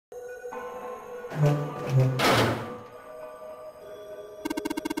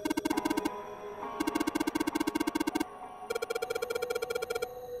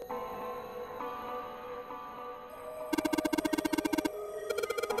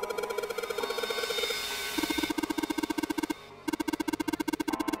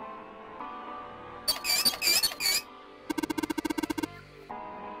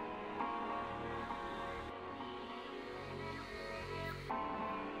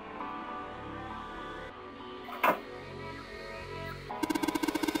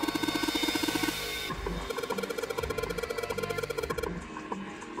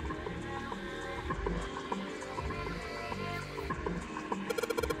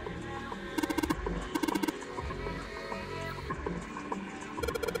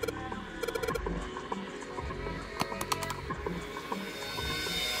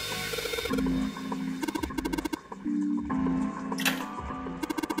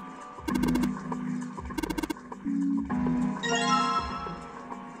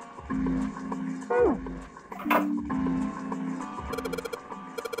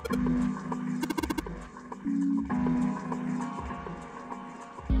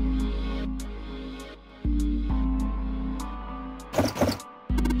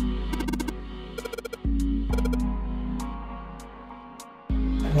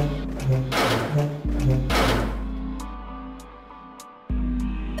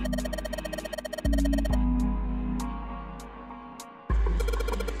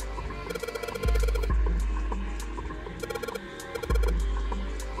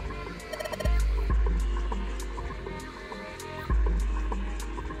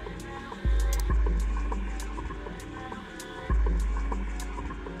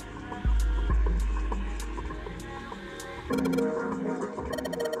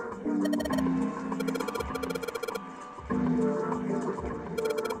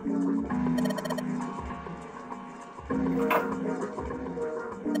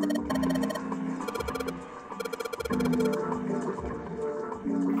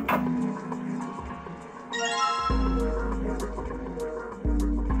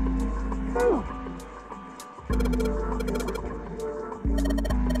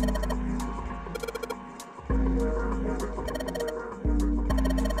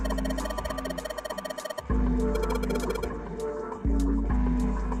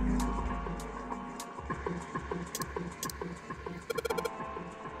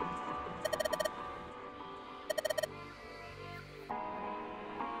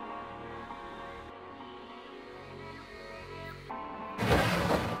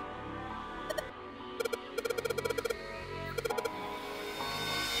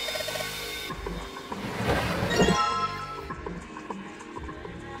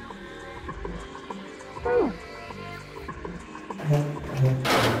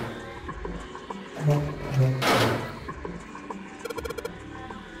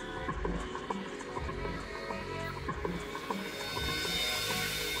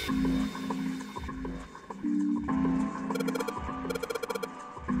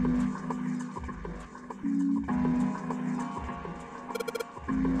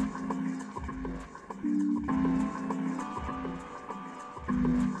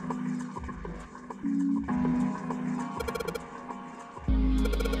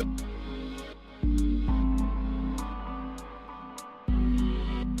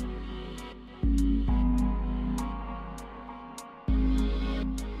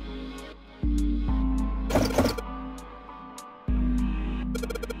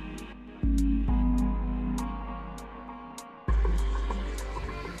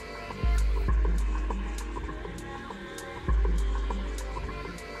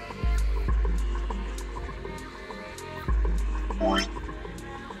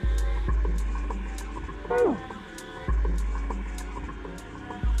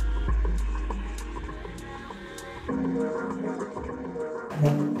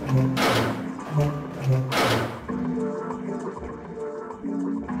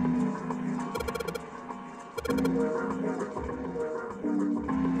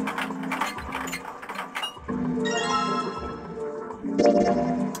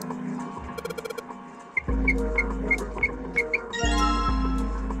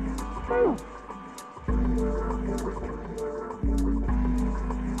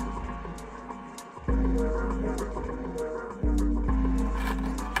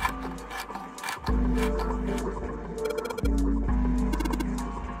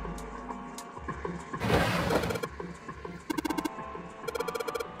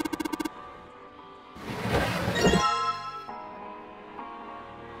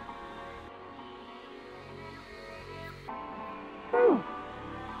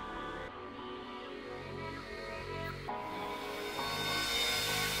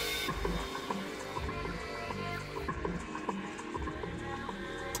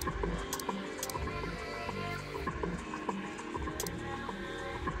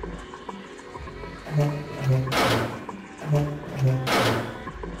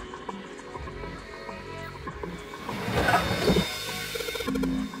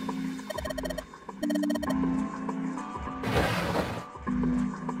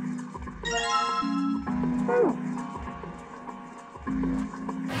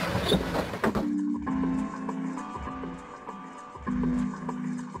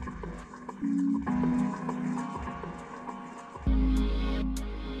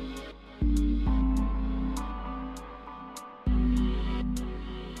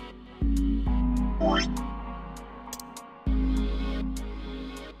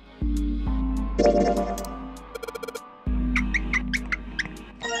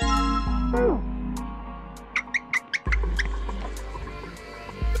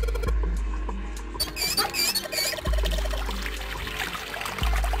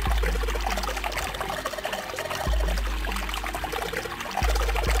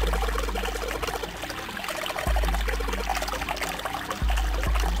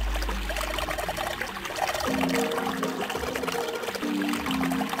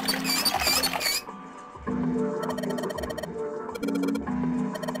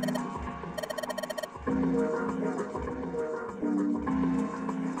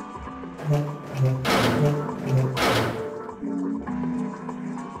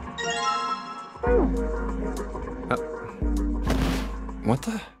What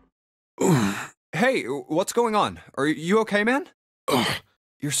the? Hey, what's going on? Are you okay, man?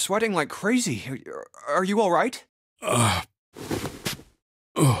 You're sweating like crazy. Are you all right?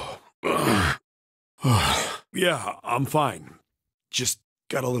 Yeah, I'm fine. Just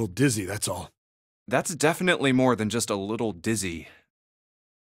got a little dizzy, that's all. That's definitely more than just a little dizzy.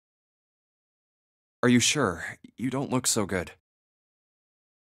 Are you sure? You don't look so good.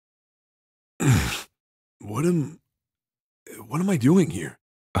 What am I doing here?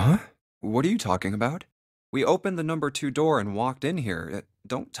 Huh? What are you talking about? We opened the number 2 door and walked in here.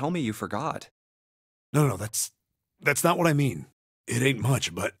 Don't tell me you forgot. No, that's not what I mean. It ain't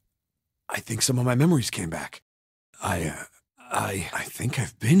much, but I think some of my memories came back. I think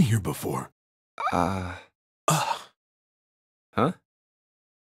I've been here before. Huh?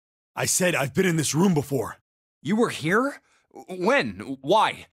 I said I've been in this room before. You were here? When?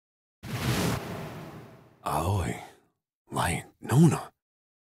 Why? Aoi. Like, Nona.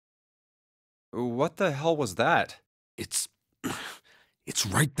 What the hell was that? It's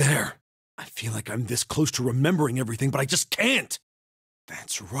right there. I feel like I'm this close to remembering everything, but I just can't.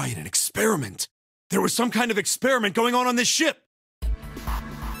 That's right, an experiment. There was some kind of experiment going on this ship.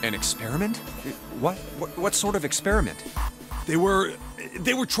 An experiment? What sort of experiment? They were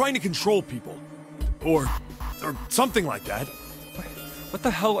trying to control people. Or something like that. What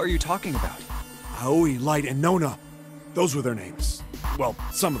the hell are you talking about? Aoi, Light, and Nona. Those were their names. Well,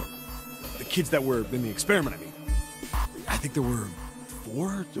 some of them. The kids that were in the experiment, I mean. I think there were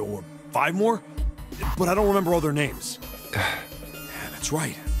 4 or 5 more, but I don't remember all their names. Yeah, that's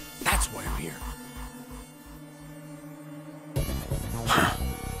right. That's why I'm here.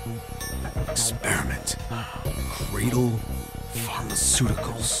 Experiment. Cradle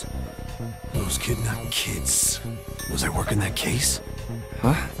Pharmaceuticals. Those kidnapped kids. Was I working that case?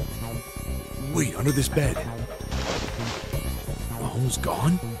 Huh? Wait, under this bed. The home's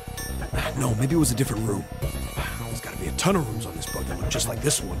gone? No, maybe it was a different room. There's gotta be a ton of rooms on this boat that look just like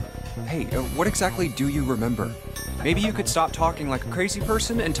this one. Hey, what exactly do you remember? Maybe you could stop talking like a crazy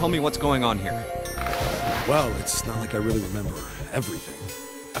person and tell me what's going on here. Well, it's not like I really remember everything.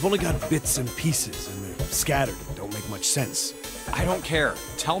 I've only got bits and pieces, and they're scattered and don't make much sense. I don't care.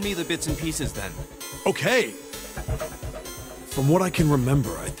 Tell me the bits and pieces then. Okay. From what I can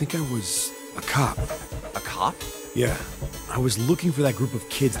remember, I think I was a cop. A cop? Yeah. I was looking for that group of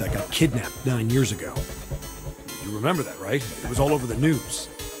kids that got kidnapped 9 years ago. You remember that, right? It was all over the news.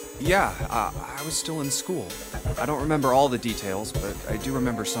 Yeah, I was still in school. I don't remember all the details, but I do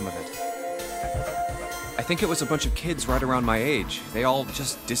remember some of it. I think it was a bunch of kids right around my age. They all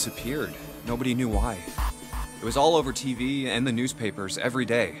just disappeared. Nobody knew why. It was all over TV and the newspapers every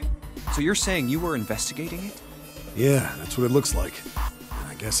day. So you're saying you were investigating it? Yeah, that's what it looks like.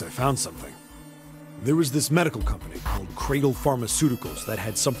 I guess I found something. There was this medical company called Cradle Pharmaceuticals that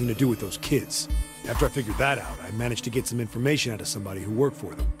had something to do with those kids. After I figured that out, I managed to get some information out of somebody who worked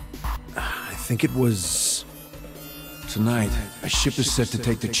for them. I think it was... Tonight, a ship is set to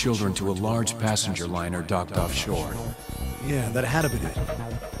take the children to a large passenger liner docked offshore. Yeah, that had to be it.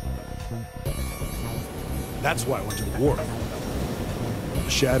 That's why I went to the wharf. In the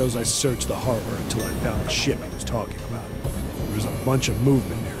shadows, I searched the harbor until I found the ship he was talking about. There was a bunch of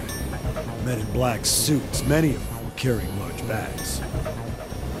movement near it. Men in black suits, many of them were carrying large bags.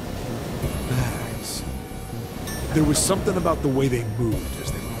 Bags. There was something about the way they moved as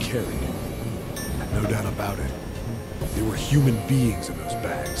they were carried. No doubt about it. There were human beings in those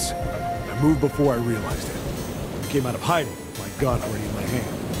bags. I moved before I realized it. I came out of hiding with my gun already in my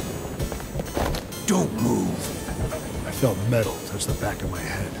hand. Don't move. I felt metal touch the back of my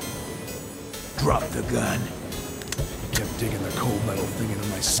head. Drop the gun. He kept digging the cold metal thing into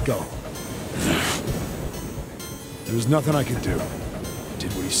my skull. There was nothing I could do. I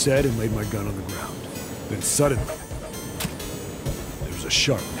did what he said and laid my gun on the ground. Then suddenly, there was a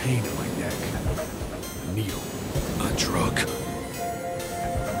sharp pain in my neck. A needle. A drug.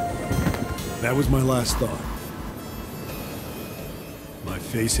 That was my last thought. My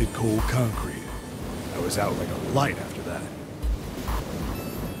face hit cold concrete. I was out like a light after that.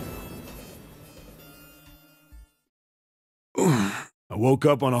 I woke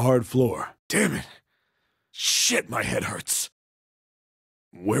up on a hard floor. Damn it! Shit, my head hurts.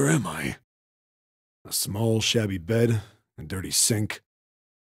 Where am I? A small, shabby bed, a dirty sink,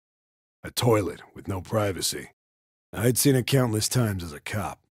 a toilet with no privacy. I'd seen it countless times as a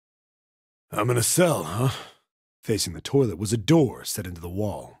cop. I'm in a cell, huh? Facing the toilet was a door set into the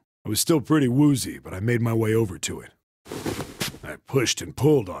wall. I was still pretty woozy, but I made my way over to it. I pushed and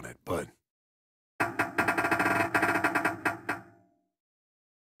pulled on it, but...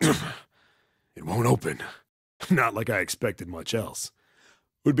 it won't open. Not like I expected much else.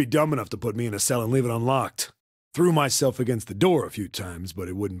 Would be dumb enough to put me in a cell and leave it unlocked. Threw myself against the door a few times, but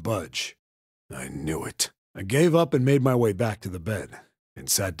it wouldn't budge. I knew it. I gave up and made my way back to the bed, and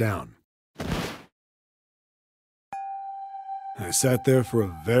sat down. I sat there for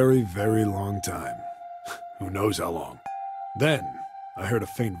a very, very long time. Who knows how long. Then, I heard a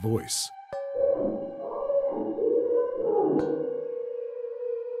faint voice.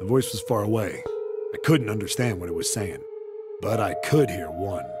 The voice was far away. I couldn't understand what it was saying. But I could hear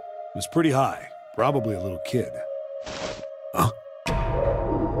one. It was pretty high, probably a little kid. Huh?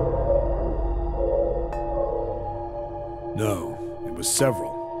 No, it was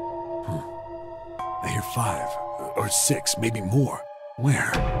several. I hear 5, or 6, maybe more.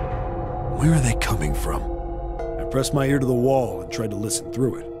 Where? Where are they coming from? I pressed my ear to the wall and tried to listen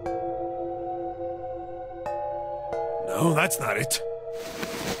through it. No, that's not it.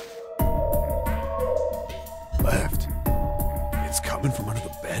 Left. It's coming from under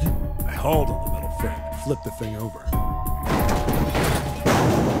the bed? I hauled on the metal frame and flipped the thing over.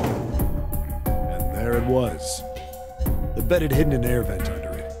 And there it was. The bed had hidden an air vent under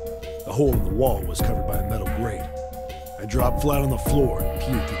it. The hole in the wall was covered by a metal grate. I dropped flat on the floor and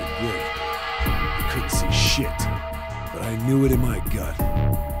peered through the grate. I couldn't see shit, but I knew it in my gut.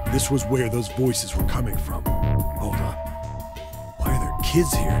 This was where those voices were coming from. Hold on. Why are there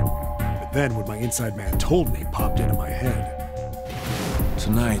kids here? But then what my inside man told me popped into my head.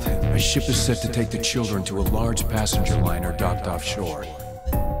 Tonight, a ship is set to take the children to a large passenger liner docked offshore.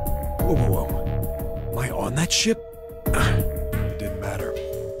 Whoa, whoa, whoa. Am I on that ship? It didn't matter.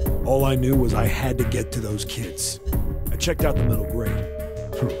 All I knew was I had to get to those kids. I checked out the metal grate.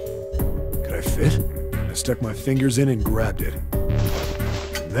 Could I fit? I stuck my fingers in and grabbed it.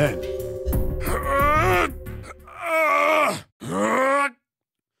 And then...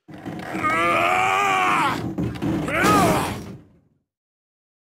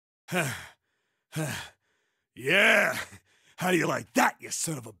 Yeah! How do you like that, you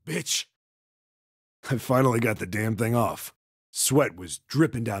son of a bitch? I finally got the damn thing off. Sweat was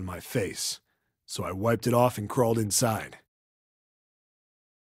dripping down my face, so I wiped it off and crawled inside.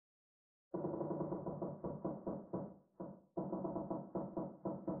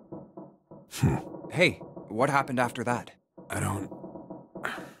 Hey, what happened after that? I don't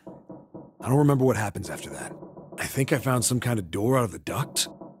remember what happens after that. I think I found some kind of door out of the duct.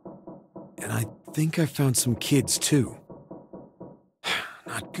 And I think I found some kids, too.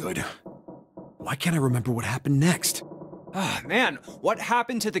 Not good. Why can't I remember what happened next? Ah, man, what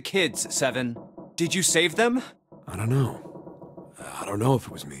happened to the kids, Seven? Did you save them? I don't know. I don't know if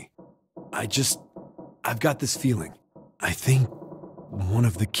it was me. I've got this feeling. I think one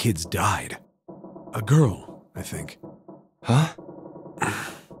of the kids died. A girl, I think. Huh?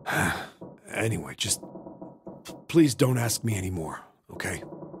 Anyway, just please don't ask me anymore, okay?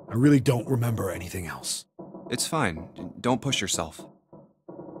 I really don't remember anything else. It's fine. Don't push yourself.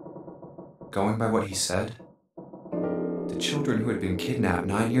 Going by what he said, the children who had been kidnapped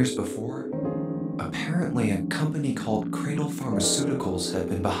 9 years before, apparently a company called Cradle Pharmaceuticals had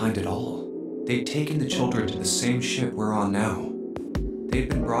been behind it all. They'd taken the children to the same ship we're on now. They'd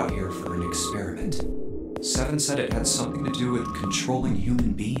been brought here for an experiment. Seven said it had something to do with controlling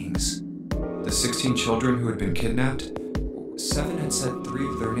human beings. The 16 children who had been kidnapped, Seven had said 3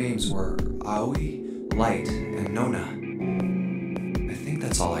 of their names were Aoi, Light, and Nona. I think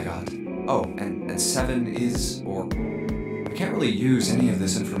that's all I got. Oh, and 7 is, or... I can't really use any of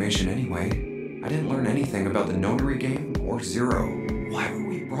this information anyway. I didn't learn anything about the Nonary game or Zero. Why were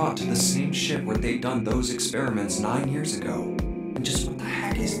we brought to the same ship where they'd done those experiments 9 years ago? And just what the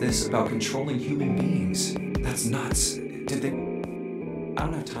heck is this about controlling human beings? That's nuts. Did they... I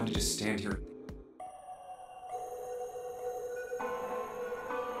don't have time to just stand here...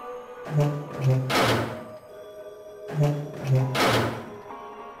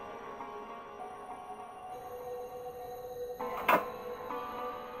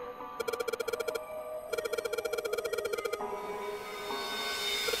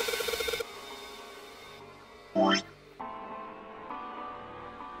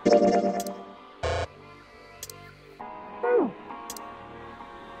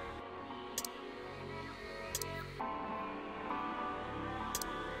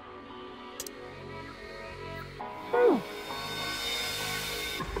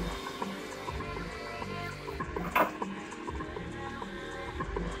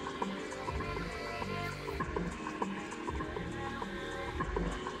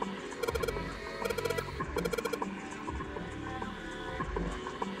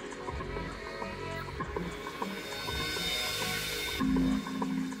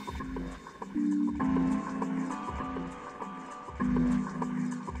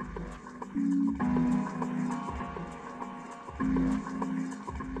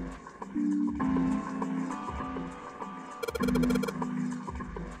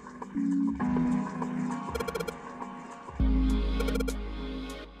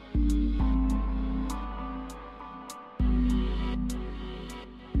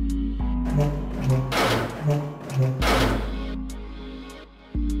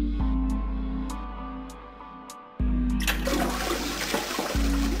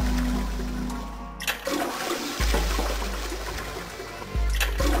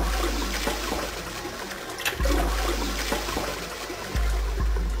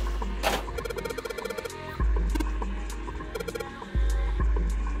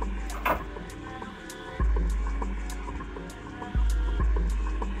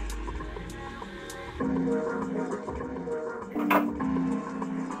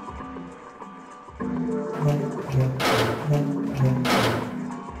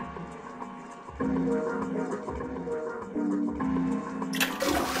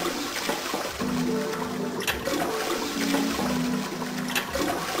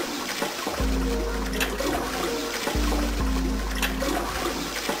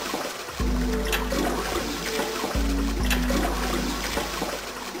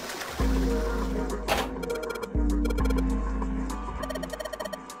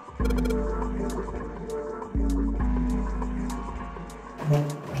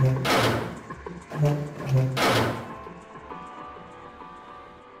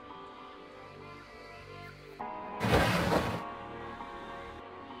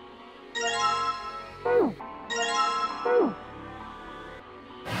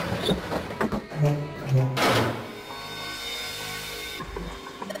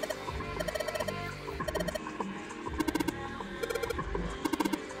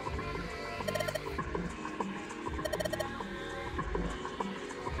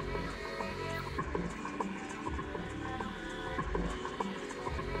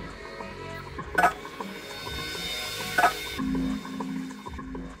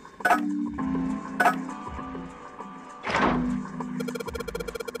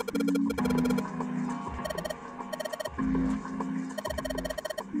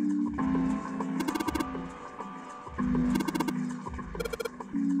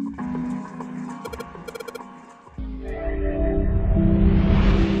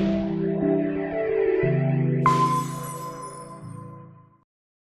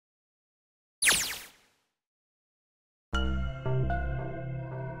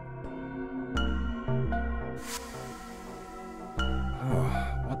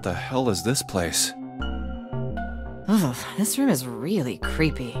 What the hell is this place? Ugh, this room is really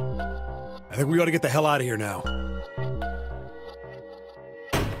creepy. I think we ought to get the hell out of here now.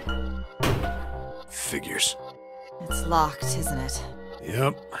 Figures. It's locked, isn't it?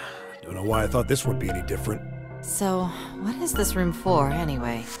 Yep. Don't know why I thought this would be any different. So, what is this room for,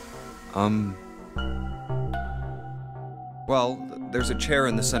 anyway? Well, there's a chair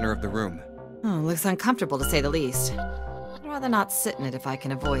in the center of the room. Oh, looks uncomfortable to say the least. I'd rather not sit in it if I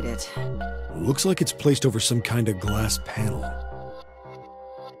can avoid it. Looks like it's placed over some kind of glass panel.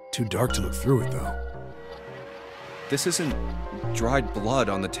 Too dark to look through it, though. This isn't dried blood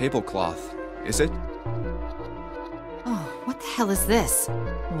on the tablecloth, is it? Oh, what the hell is this?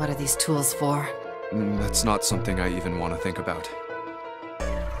 What are these tools for? That's not something I even want to think about.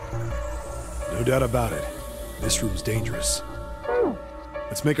 No doubt about it. This room's dangerous.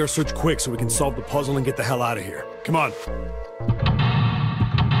 Let's make our search quick so we can solve the puzzle and get the hell out of here. Come on.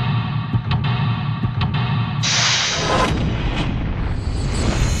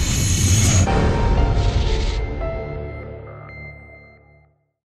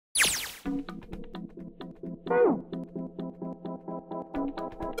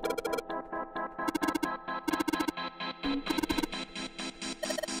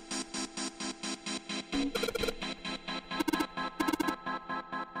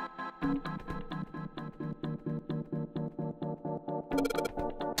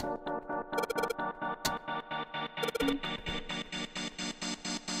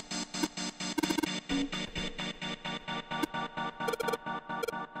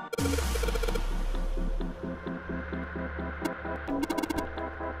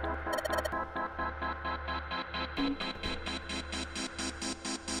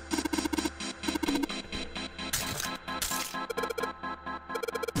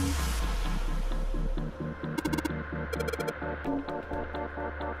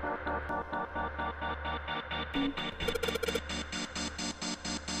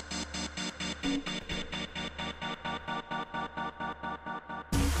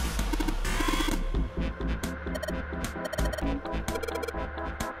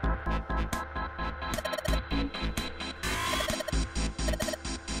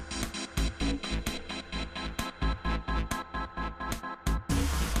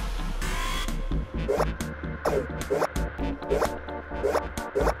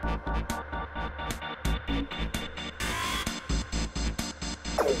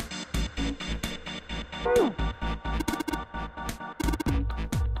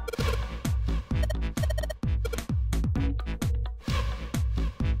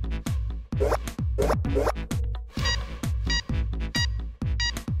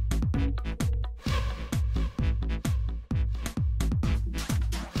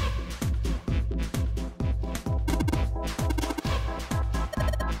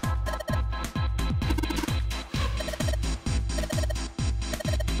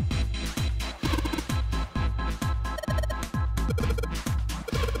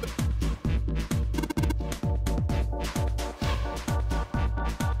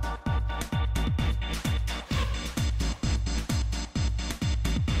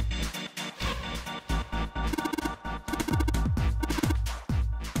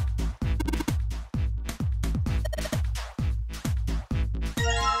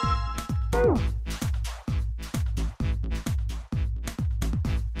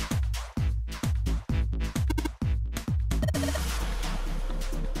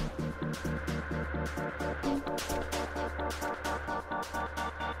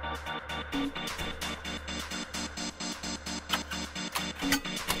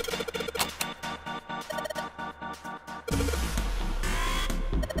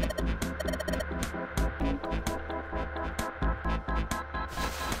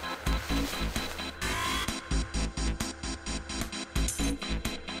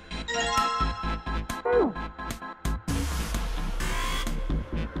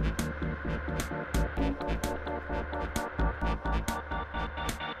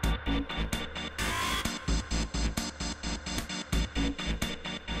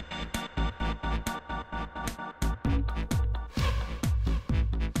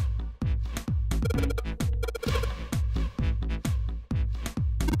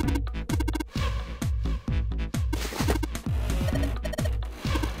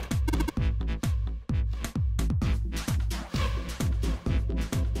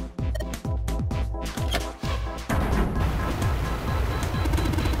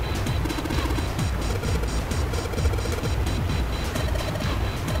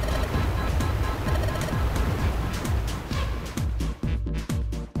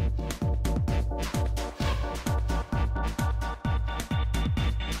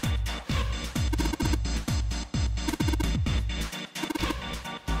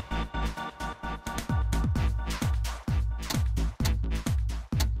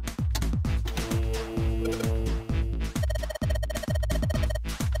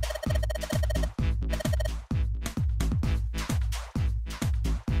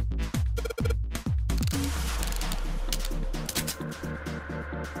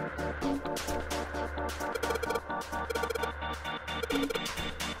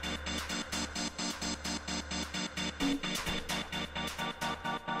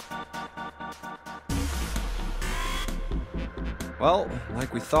 Well,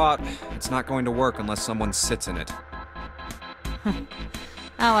 like we thought, it's not going to work unless someone sits in it.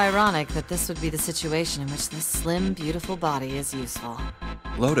 How ironic that this would be the situation in which this slim, beautiful body is useful.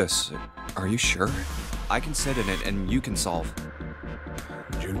 Lotus, are you sure? I can sit in it and you can solve.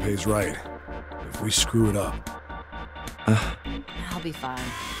 Junpei's right. If we screw it up... I'll be fine.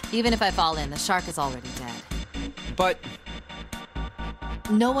 Even if I fall in, the shark is already dead. But...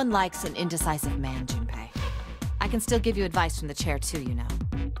 No one likes an indecisive man, Junpei. I can still give you advice from the chair too, you know.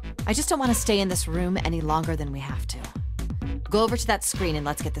 I just don't want to stay in this room any longer than we have to. Go over to that screen and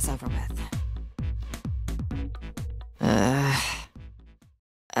let's get this over with.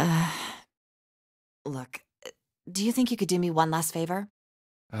 Look, do you think you could do me one last favor?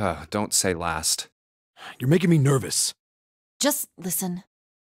 Don't say last. You're making me nervous. Just listen.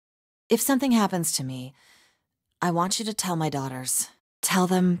 If something happens to me, I want you to tell my daughters. Tell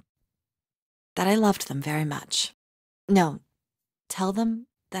them that I loved them very much. No, tell them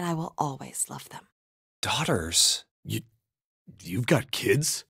that I will always love them. Daughters? You've got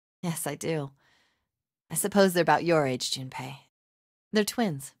kids? Yes, I do. I suppose they're about your age, Junpei. They're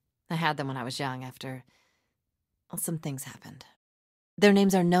twins. I had them when I was young after... well, some things happened. Their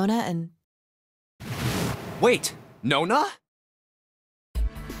names are Nona and... Wait! Nona?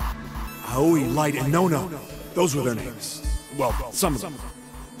 Aoi, Light, and Nona. Those were their names. Well, some of them.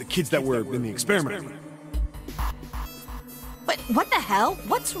 The kids that were in the experiment. But what the hell?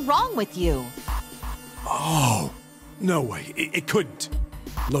 What's wrong with you? Oh, no way. It couldn't.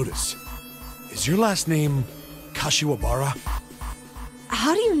 Lotus, is your last name Kashiwabara?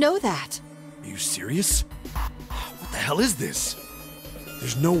 How do you know that? Are you serious? What the hell is this?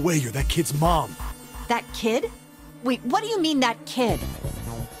 There's no way you're that kid's mom. That kid? Wait, what do you mean, that kid?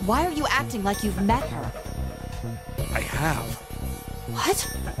 Why are you acting like you've met her? I have.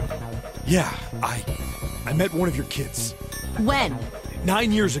 What? Yeah, I met one of your kids. When?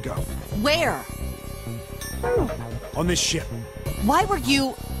 9 years ago. Where? On this ship. Why were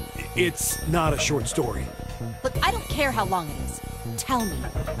you... It's not a short story. Look, I don't care how long it is. Tell me,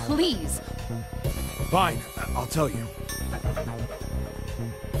 please. Fine, I'll tell you.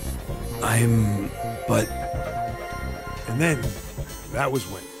 But... And then, that was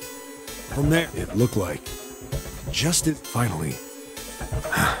when. From there, it looked like... finally.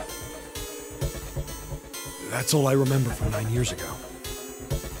 That's all I remember from 9 years ago.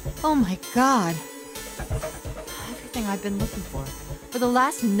 Oh my God. Everything I've been looking for the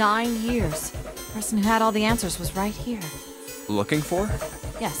last 9 years. The person who had all the answers was right here. Looking for?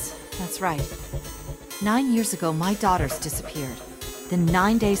 Yes, that's right. 9 years ago, my daughters disappeared. Then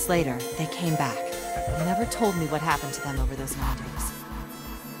 9 days later, they came back. They never told me what happened to them over those 9 days.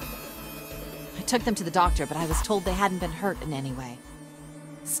 I took them to the doctor, but I was told they hadn't been hurt in any way.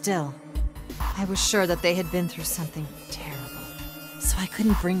 Still, I was sure that they had been through something terrible. So I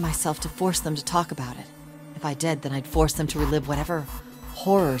couldn't bring myself to force them to talk about it. If I did, then I'd force them to relive whatever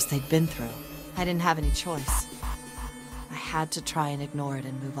horrors they'd been through. I didn't have any choice. I had to try and ignore it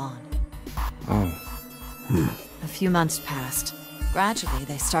and move on. Oh. A few months passed. Gradually,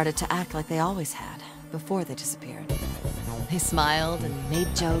 they started to act like they always had, before they disappeared. They smiled and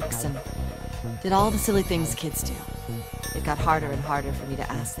made jokes and did all the silly things kids do. It got harder and harder for me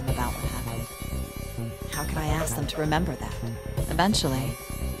to ask them about what happened. How could I ask them to remember that? Eventually,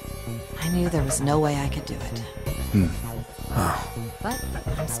 I knew there was no way I could do it. But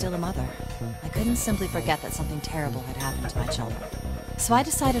I'm still a mother. I couldn't simply forget that something terrible had happened to my children. So I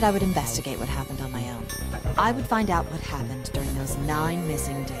decided I would investigate what happened on my own. I would find out what happened during those 9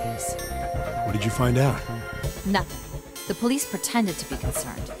 missing days. What did you find out? Nothing. The police pretended to be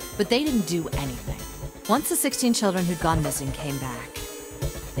concerned, but they didn't do anything. Once the 16 children who'd gone missing came back,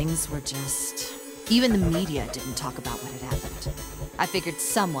 things were just... Even the media didn't talk about what had happened. I figured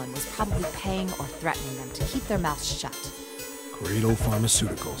someone was probably paying or threatening them to keep their mouths shut. Cradle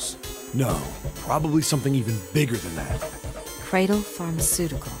Pharmaceuticals. No, probably something even bigger than that. Cradle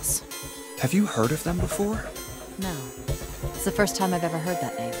Pharmaceuticals. Have you heard of them before? No. It's the first time I've ever heard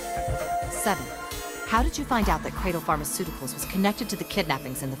that name. 7. How did you find out that Cradle Pharmaceuticals was connected to the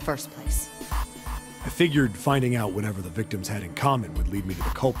kidnappings in the first place? I figured finding out whatever the victims had in common would lead me to the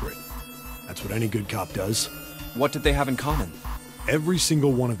culprit. That's what any good cop does. What did they have in common? Every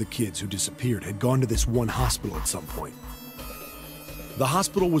single one of the kids who disappeared had gone to this one hospital at some point. The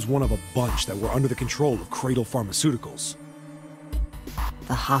hospital was one of a bunch that were under the control of Cradle Pharmaceuticals.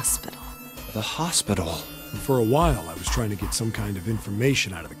 The hospital. The hospital? For a while, I was trying to get some kind of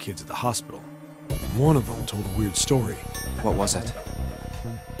information out of the kids at the hospital. One of them told a weird story. What was it?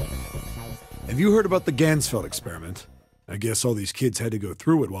 Have you heard about the Gansfeld experiment? I guess all these kids had to go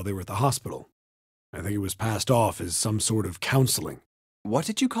through it while they were at the hospital. I think it was passed off as some sort of counseling. What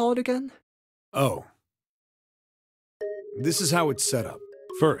did you call it again? Oh. This is how it's set up.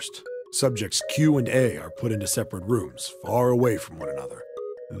 First, subjects Q and A are put into separate rooms, far away from one another.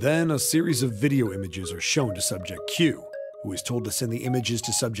 Then a series of video images are shown to subject Q, who is told to send the images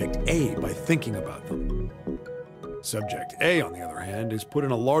to subject A by thinking about them. Subject A, on the other hand, is put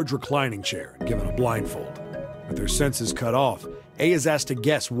in a large reclining chair and given a blindfold. With their senses cut off, A is asked to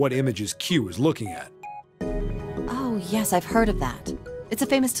guess what images Q is looking at. Oh, yes, I've heard of that. It's a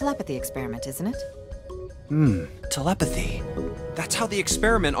famous telepathy experiment, isn't it? Telepathy. That's how the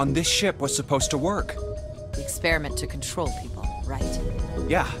experiment on this ship was supposed to work. The experiment to control people, right?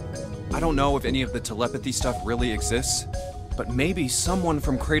 Yeah. I don't know if any of the telepathy stuff really exists, but maybe someone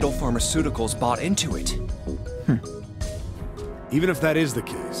from Cradle Pharmaceuticals bought into it. Even if that is the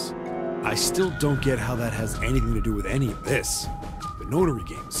case, I still don't get how that has anything to do with any of this. The Nonary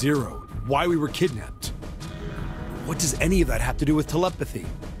game, Zero, why we were kidnapped. What does any of that have to do with telepathy?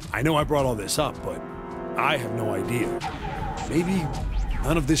 I know I brought all this up, but I have no idea. Maybe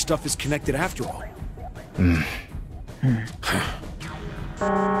none of this stuff is connected after all. No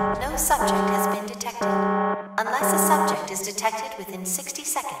subject has been detected. Unless a subject is detected within 60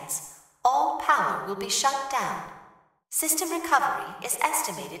 seconds, all power will be shut down. System recovery is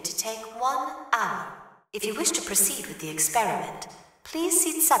estimated to take 1 hour. If you wish to proceed with the experiment, please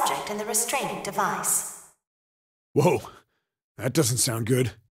seat subject in the restraining device. Whoa, that doesn't sound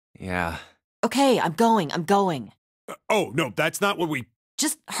good. Yeah. Okay, I'm going. Oh, no, that's not what we...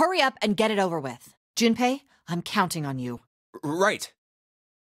 Just hurry up and get it over with. Junpei, I'm counting on you. Right.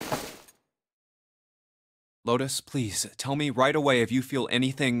 Lotus, please, tell me right away if you feel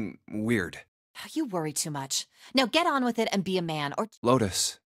anything weird. You worry too much. Now get on with it and be a man, or...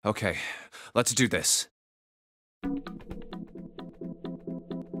 Lotus, okay, let's do this.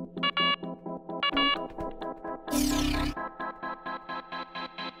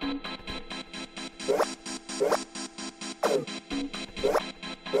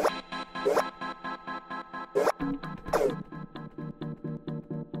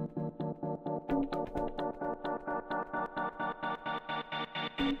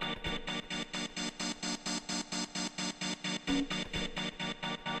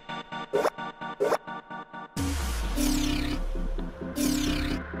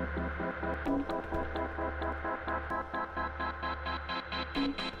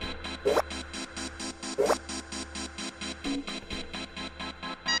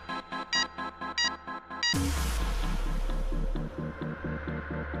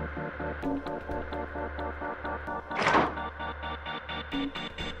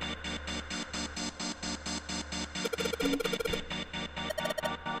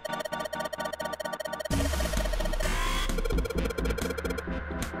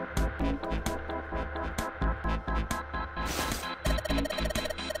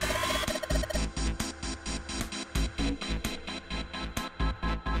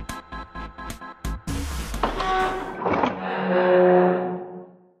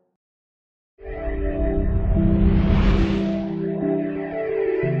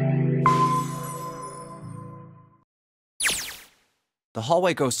 The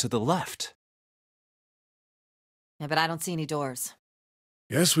hallway goes to the left. Yeah, but I don't see any doors.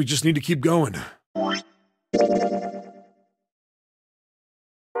 Guess we just need to keep going.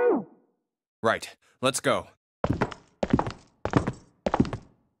 Right, let's go.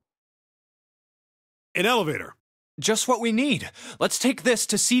 An elevator. Just what we need. Let's take this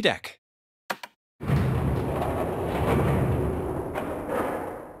to C deck.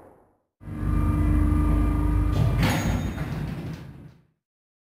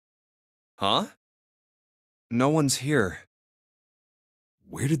 Huh? No one's here.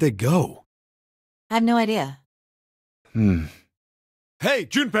 Where did they go? I have no idea. Hey,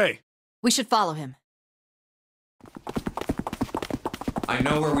 Junpei! We should follow him. I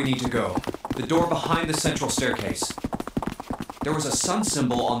know where we need to go. The door behind the central staircase. There was a sun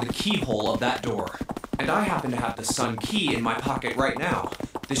symbol on the keyhole of that door. And I happen to have the sun key in my pocket right now.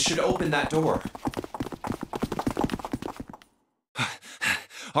 This should open that door.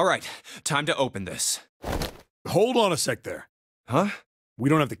 All right, time to open this. Hold on a sec there. Huh? We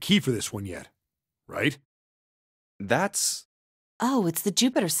don't have the key for this one yet, right? That's... Oh, it's the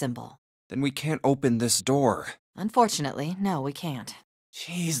Jupiter symbol. Then we can't open this door. Unfortunately, no, we can't.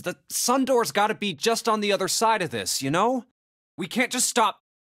 Jeez, the sun door's gotta be just on the other side of this, you know? We can't just stop...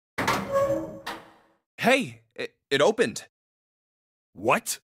 Hey, it opened.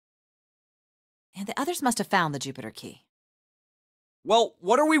 What? And the others must have found the Jupiter key. Well,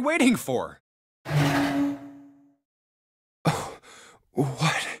 what are we waiting for? Oh,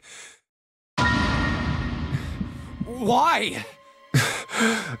 what? Why?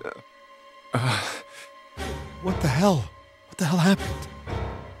 What the hell? What the hell happened?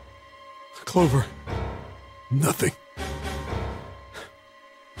 Clover. Nothing.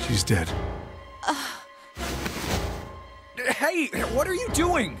 She's dead. Hey, what are you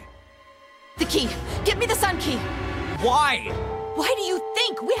doing? The key! Get me the sun key! Why? Why do you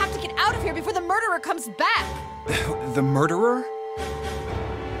think? We have to get out of here before the murderer comes back! The murderer?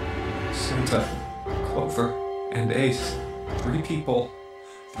 Santa, Clover, and Ace. 3 people,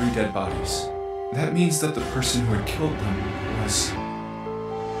 3 dead bodies. That means that the person who had killed them was...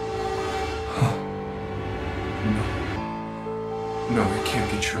 No, it can't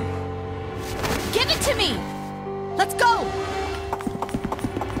be true. Give it to me! Let's go!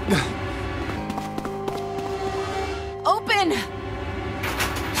 Open!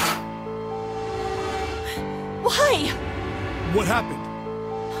 Why? What happened?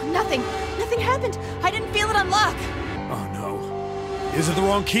 Nothing. Nothing happened. I didn't feel it unlock. Oh no. Is it the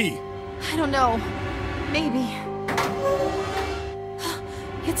wrong key? I don't know. Maybe.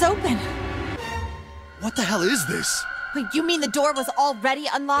 It's open. What the hell is this? Wait, you mean the door was already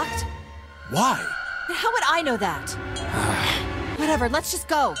unlocked? Why? How would I know that? Whatever, let's just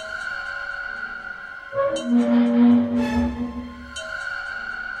go.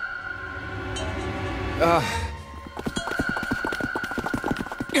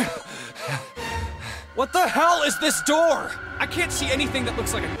 What the hell is this door? I can't see anything that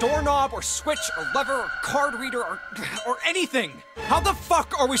looks like a doorknob or switch or lever or card reader or anything. How the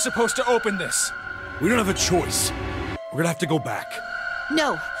fuck are we supposed to open this? We don't have a choice. We're gonna have to go back.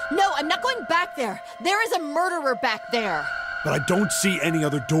 No, I'm not going back there. There is a murderer back there. But I don't see any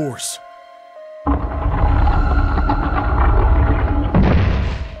other doors.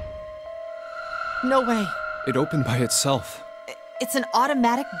 No way. It opened by itself. It's an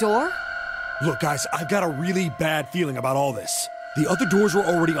automatic door? Look, guys, I've got a really bad feeling about all this. The other doors were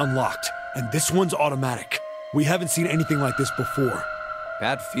already unlocked, and this one's automatic. We haven't seen anything like this before.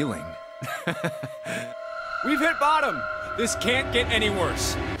 Bad feeling. We've hit bottom. This can't get any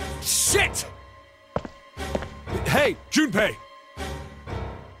worse. Shit! Hey, Junpei!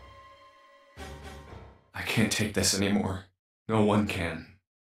 I can't take this anymore. No one can.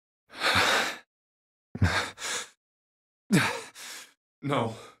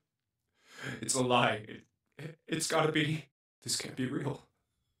 No. It's a lie. It's gotta be. This can't be real.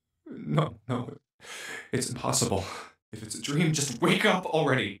 No. It's impossible. If it's a dream, just wake up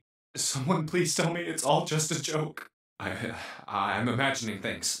already. Someone please tell me it's all just a joke. I'm imagining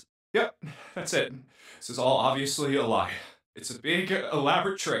things. Yep, that's it. This is all obviously a lie. It's a big,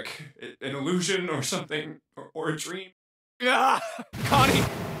 elaborate trick. An illusion or something. Or a dream. Ah! Connie!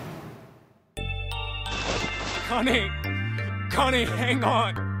 Connie, hang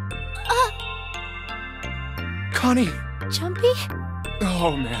on! Connie! Junpei?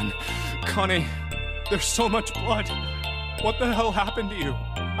 Oh man, Connie, there's so much blood. What the hell happened to you?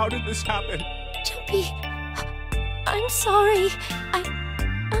 How did this happen? Junpei, I'm sorry.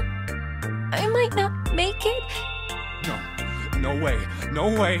 I might not make it. No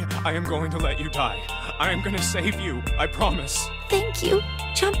way I am going to let you die. I am gonna save you, I promise. Thank you,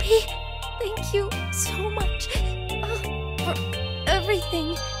 Junpei. Thank you so much for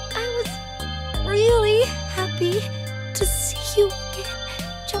everything. I was really happy to see you again,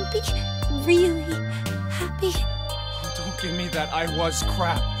 Junpei. Really happy. Don't give me that I was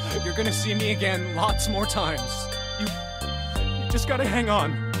crap. You're gonna see me again lots more times. You just gotta hang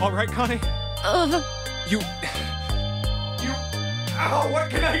on, all right, Connie? Ow, what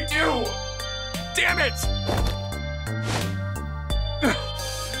can I do? Damn it!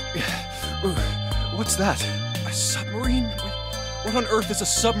 What's that? A submarine? What on earth is a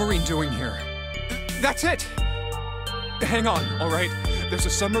submarine doing here? That's it! Hang on, all right? There's a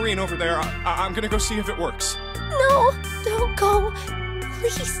submarine over there. I'm gonna go see if it works. No, don't go.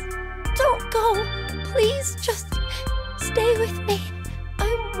 Please, don't go. Please, just stay with me.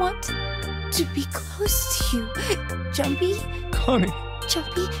 I want to be close to you, Junpei. Connie.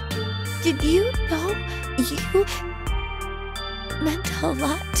 Junpei, did you know you meant a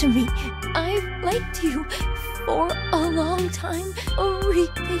lot to me? I've liked you for a long time. A really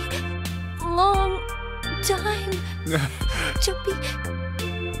long time. Junpei,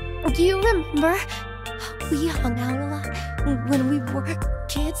 do you remember how we hung out a lot when we were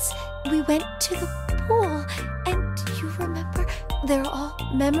kids? We went to the pool, and do you remember? They're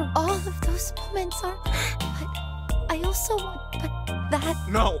all of those moments are. But I also want. But that.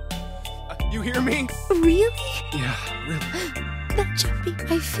 No. You hear me? Really? Yeah, really. That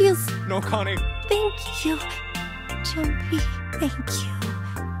Junpei, I feel. No, Connie. Thank you, Junpei. Thank you.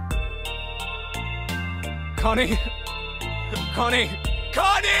 Connie. Connie!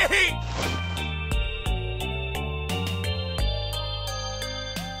 Connie!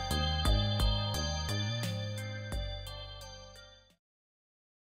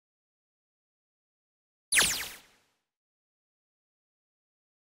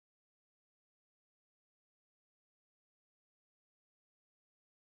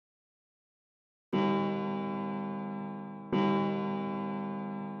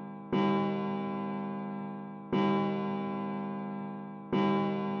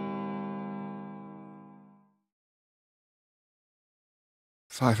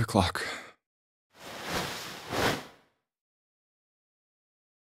 $5.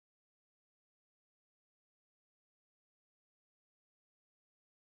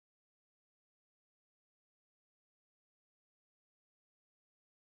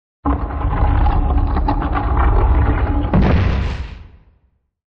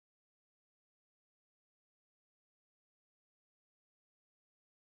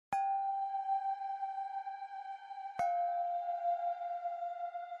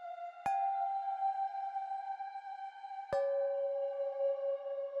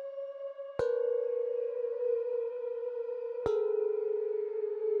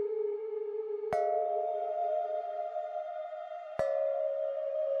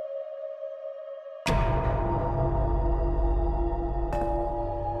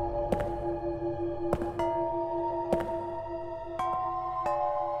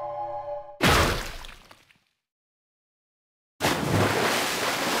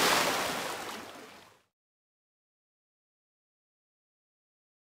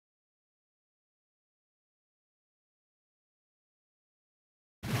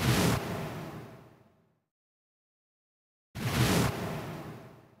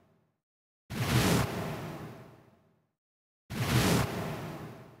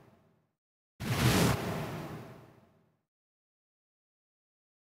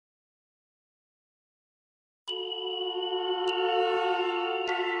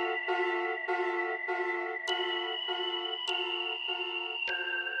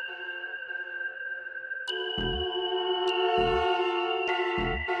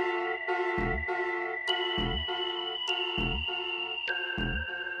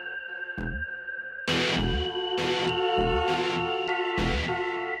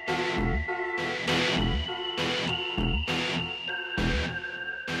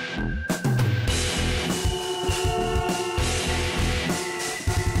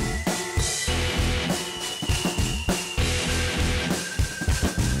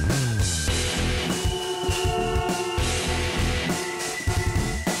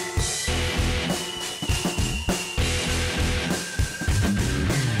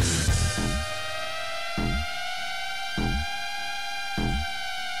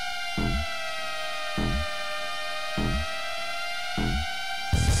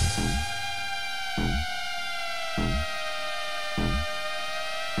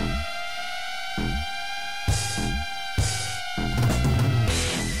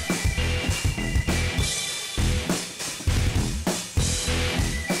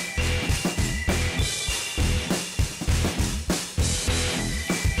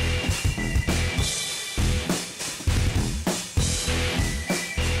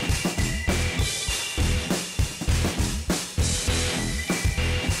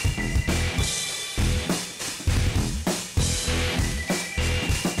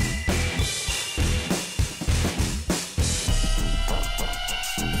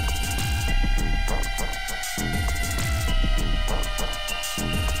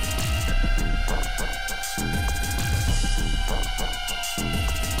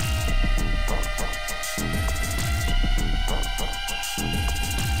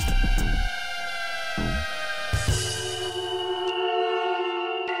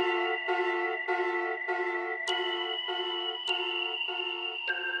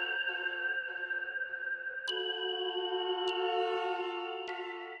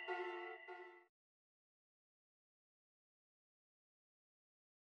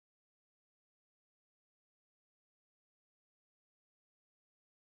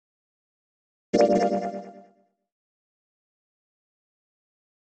 よし